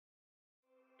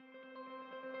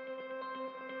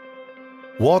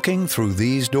Walking through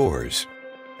these doors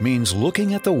means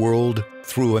looking at the world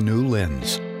through a new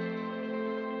lens.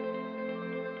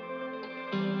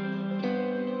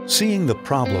 Seeing the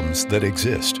problems that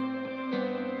exist.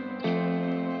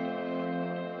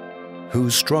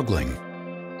 Who's struggling?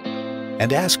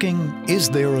 And asking, is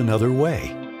there another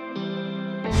way?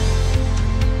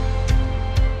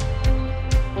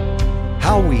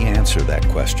 How we answer that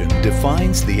question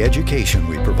defines the education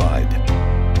we provide.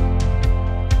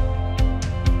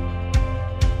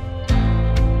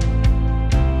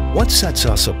 What sets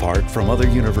us apart from other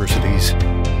universities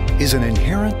is an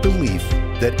inherent belief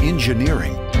that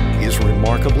engineering is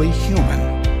remarkably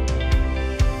human.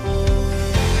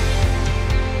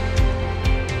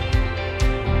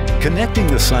 Connecting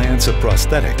the science of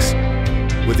prosthetics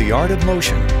with the art of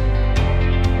motion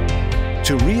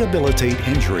to rehabilitate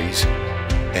injuries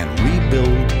and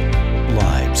rebuild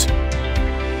lives.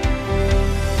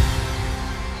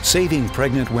 Saving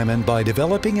pregnant women by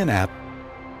developing an app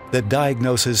that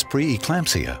diagnoses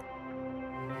preeclampsia.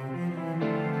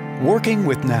 Working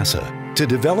with NASA to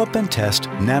develop and test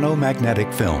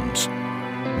nanomagnetic films,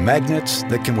 magnets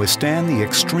that can withstand the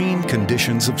extreme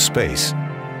conditions of space,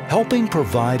 helping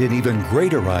provide an even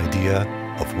greater idea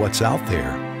of what's out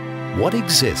there, what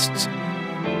exists.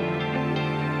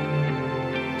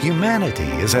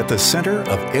 Humanity is at the center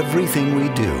of everything we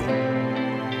do.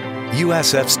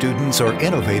 USF students are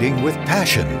innovating with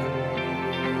passion.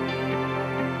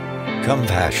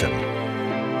 Compassion.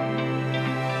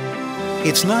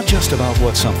 It's not just about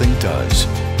what something does.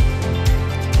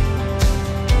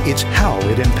 It's how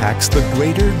it impacts the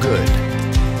greater good.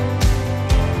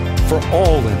 For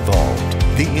all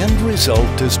involved, the end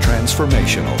result is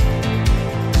transformational.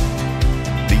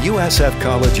 The USF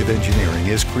College of Engineering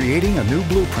is creating a new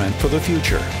blueprint for the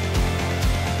future.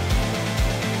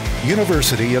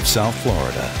 University of South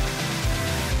Florida.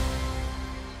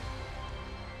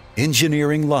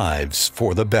 Engineering lives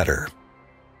for the better.